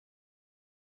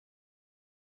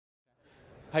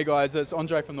Hey guys, it's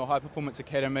Andre from the High Performance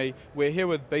Academy. We're here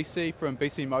with Bisi from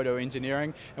Bisi Moto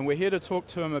Engineering, and we're here to talk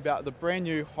to him about the brand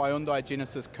new Hyundai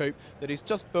Genesis Coupe that he's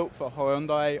just built for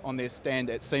Hyundai on their stand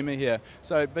at SEMA here.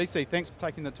 So Bisi, thanks for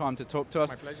taking the time to talk to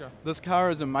us. My pleasure. This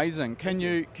car is amazing. Can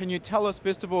you tell us,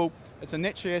 first of all, it's a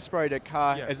naturally aspirated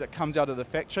car as it comes out of the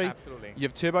factory. Absolutely.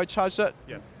 You've turbocharged it.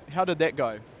 Yes. How did that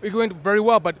go? It went very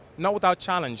well, but not without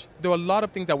challenge. There were a lot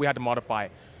of things that we had to modify.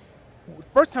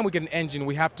 First time we get an engine,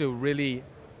 we have to really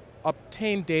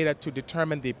obtain data to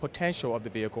determine the potential of the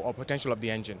vehicle or potential of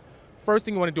the engine. First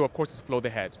thing you want to do, of course, is flow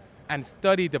the head and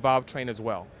study the valve train as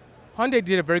well. Hyundai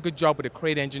did a very good job with the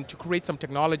crate engine to create some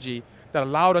technology that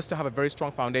allowed us to have a very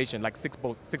strong foundation, like six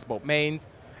bolt mains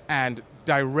and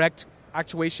direct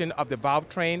actuation of the valve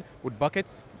train with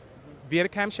buckets via the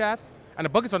camshafts. And the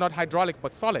buckets are not hydraulic,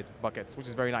 but solid buckets, which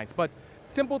is very nice. But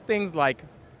simple things like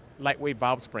lightweight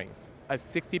valve springs, a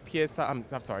 20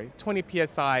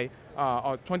 PSI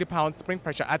or 20-pound spring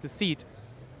pressure at the seat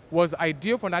was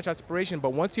ideal for natural aspiration,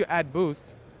 but once you add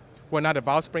boost, where now the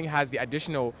valve spring has the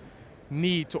additional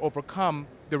need to overcome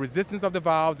the resistance of the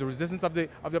valves, the resistance of the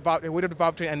weight of the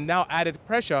valve train, and now added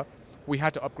pressure, we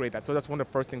had to upgrade that. So that's one of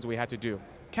the first things we had to do.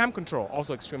 Cam control,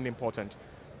 also extremely important.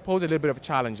 Posed a little bit of a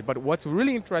challenge, but what's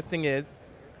really interesting is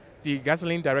the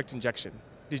gasoline direct injection.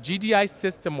 The GDI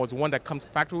system was one that comes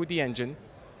factory with the engine.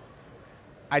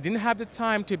 I didn't have the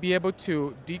time to be able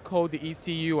to decode the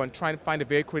ECU and try and find a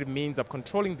very creative means of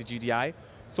controlling the GDI,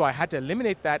 so I had to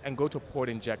eliminate that and go to port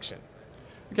injection.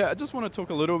 Okay, I just want to talk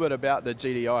a little bit about the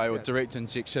GDI or direct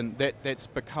injection. That's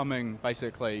becoming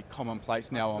basically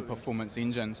commonplace now on performance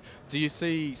engines. Do you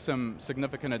see some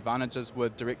significant advantages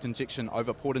with direct injection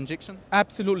over port injection?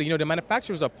 Absolutely. You know, the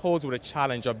manufacturers are posed with a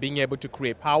challenge of being able to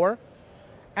create power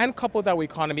and couple that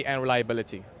with economy and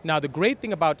reliability. Now, the great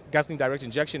thing about gasoline direct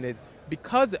injection is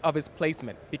because of its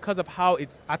placement, because of how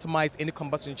it's atomized in the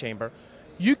combustion chamber,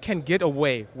 you can get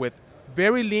away with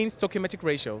very lean stoichiometric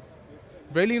ratios,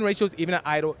 very lean ratios even at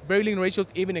idle, very lean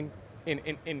ratios even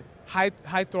in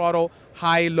high throttle,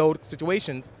 high load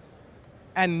situations,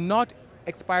 and not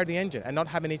expire the engine and not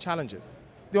have any challenges.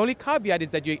 The only caveat is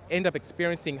that you end up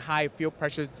experiencing high fuel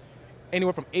pressures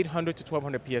anywhere from 800 to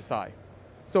 1200 PSI.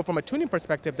 So from a tuning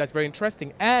perspective, that's very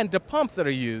interesting. And the pumps that are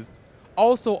used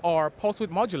also are pulse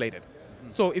width modulated.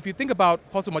 So if you think about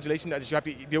pulse width modulation that you have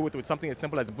to deal with something as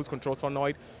simple as a boost control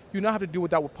solenoid, you now have to deal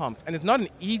with that with pumps. And it's not an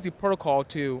easy protocol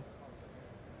to,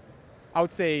 I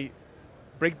would say,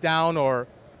 break down or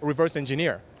reverse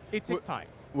engineer. It takes time.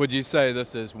 Would you say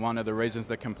this is one of the reasons,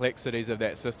 the complexities of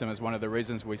that system is one of the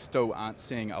reasons we still aren't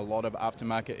seeing a lot of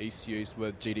aftermarket ECUs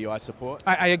with GDI support?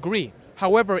 I agree.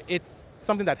 However, it's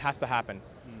something that has to happen.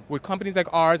 With companies like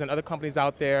ours and other companies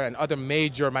out there and other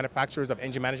major manufacturers of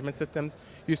engine management systems,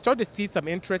 you start to see some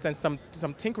interest and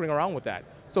some tinkering around with that.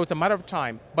 So it's a matter of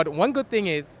time. But one good thing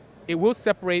is it will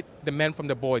separate the men from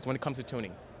the boys when it comes to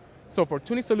tuning. So for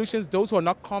tuning solutions, those who are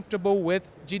not comfortable with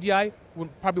GDI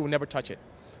probably will never touch it.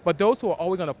 But those who are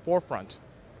always on the forefront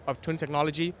of tuning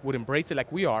technology would embrace it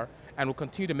like we are and will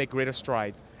continue to make greater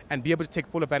strides and be able to take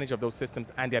full advantage of those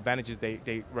systems and the advantages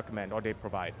they recommend or they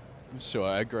provide.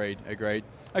 Sure, agreed.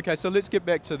 Okay, so let's get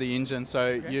back to the engine.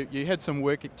 So you had some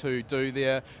work to do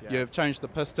there. Yes. You've changed the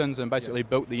pistons and basically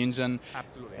built the engine.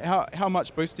 Absolutely. How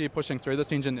much boost are you pushing through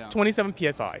this engine now? 27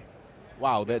 PSI.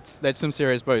 Wow, that's some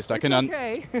serious boost.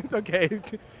 It's okay.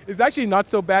 It's actually not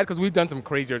so bad because we've done some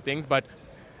crazier things, but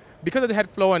because of the head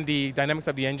flow and the dynamics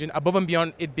of the engine, above and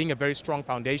beyond it being a very strong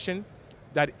foundation,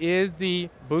 that is the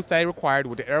boost I required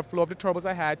with the airflow of the turbos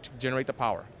I had to generate the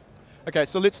power. Okay,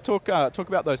 so let's talk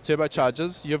about those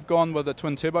turbochargers. You've gone with a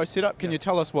twin turbo setup. Can you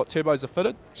tell us what turbos are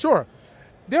fitted? Sure.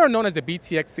 They are known as the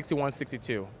BTX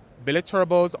 6162. Billet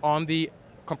turbos on the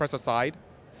compressor side,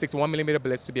 61 millimeter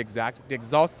billets to be exact. The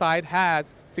exhaust side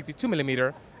has 62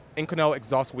 millimeter Inconel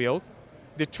exhaust wheels.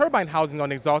 The turbine housings on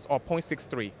the exhaust are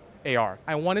 0.63 AR.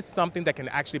 I wanted something that can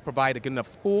actually provide a good enough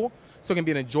spool so it can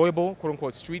be an enjoyable,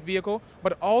 quote-unquote, street vehicle,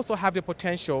 but also have the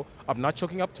potential of not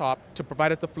choking up top to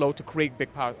provide us the flow to create big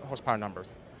horsepower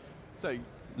numbers. So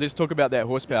let's talk about that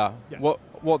horsepower. Yes.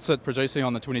 What's it producing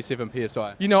on the 27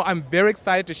 PSI? You know, I'm very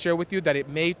excited to share with you that it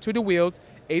made to the wheels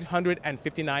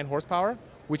 859 horsepower,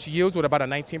 which yields with about a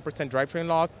 19% drivetrain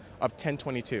loss of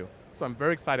 1022. So I'm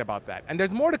very excited about that. And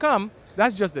there's more to come.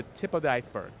 That's just the tip of the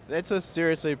iceberg. That's a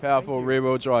seriously powerful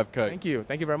rear-wheel drive coupe. Thank you.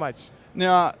 Thank you very much.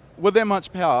 Now, with that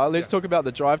much power, let's talk about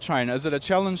the drivetrain. Is it a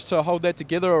challenge to hold that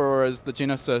together, or is the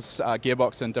Genesis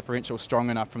gearbox and differential strong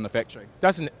enough from the factory?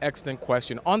 That's an excellent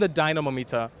question. On the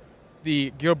dynamometer,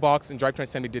 the gearbox and drivetrain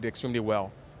assembly did extremely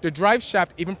well. The drive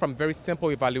shaft, even from very simple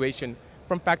evaluation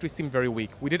from factory, seemed very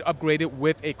weak. We did upgrade it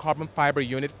with a carbon fiber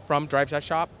unit from Drive Shaft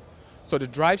Shop. So the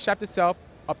drive shaft itself,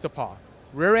 up to par.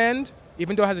 Rear end,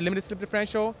 even though it has a limited slip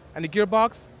differential, and the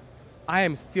gearbox, I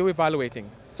am still evaluating.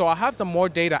 So I have some more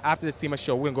data after the SEMA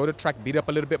show. We're going to go to the track, beat up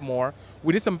a little bit more.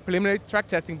 We did some preliminary track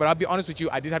testing, but I'll be honest with you,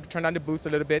 I did have to turn down the boost a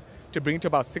little bit to bring it to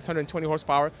about 620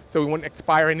 horsepower, so we won't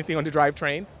expire anything on the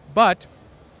drivetrain, but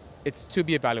it's to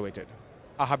be evaluated.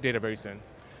 I'll have data very soon.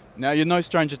 Now, you're no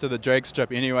stranger to the drag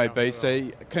strip anyway, No,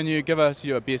 BC. Can you give us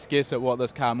your best guess at what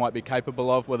this car might be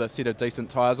capable of with a set of decent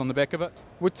tyres on the back of it?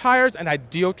 With tires and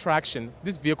ideal traction,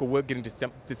 this vehicle will get into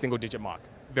the single-digit mark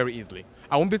very easily.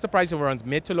 I won't be surprised if it runs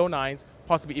mid to low 9s,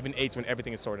 possibly even 8s when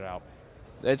everything is sorted out.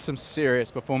 That's some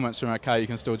serious performance from a car you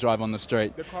can still drive on the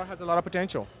street. The car has a lot of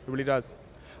potential. It really does.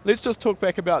 Let's just talk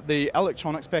back about the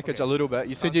electronics package a little bit.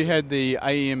 You said you had the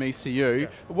AEM ECU.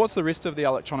 Yes. What's the rest of the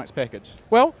electronics package?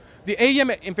 Well, the AEM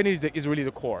Infinity is really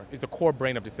the core. It's the core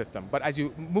brain of the system. But as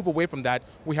you move away from that,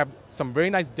 we have some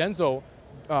very nice Denso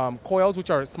coils,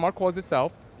 which are smart coils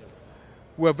itself.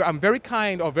 I'm very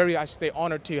I should say,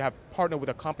 honored to have partnered with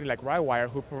a company like Rywire,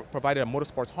 who provided a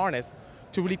motorsports harness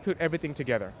to really put everything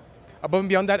together. Above and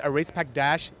beyond that, a race pack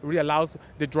dash really allows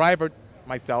the driver,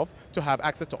 myself, to have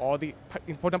access to all the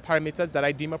important parameters that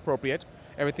I deem appropriate.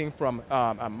 Everything from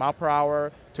mile per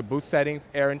hour to boost settings,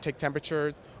 air intake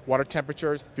temperatures, water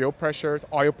temperatures, fuel pressures,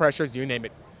 oil pressures, you name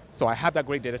it. So I have that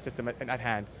great data system at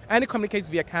hand. And it communicates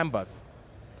via CAN bus.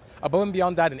 Above and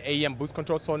beyond that, an AEM boost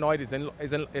control solenoid is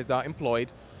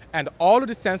employed. And all of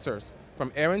the sensors,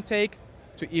 from air intake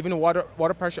to even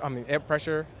air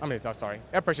pressure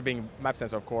being map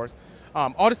sensor, of course.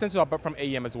 All the sensors are from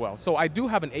AEM as well. So I do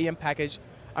have an AEM package.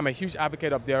 I'm a huge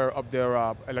advocate of their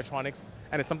electronics,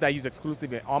 and it's something I use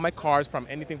exclusively in all my cars, from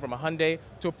anything from a Hyundai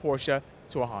to a Porsche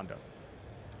to a Honda.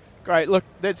 Great, look,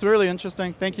 that's really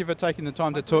interesting. Thank you for taking the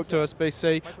time to talk to us,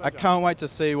 BC. I can't wait to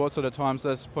see what sort of times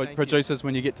this produces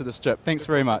when you get to the strip. Thanks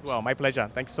very much. Well, my pleasure.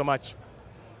 Thanks so much.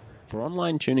 For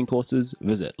online tuning courses,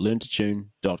 visit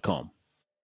learntotune.com.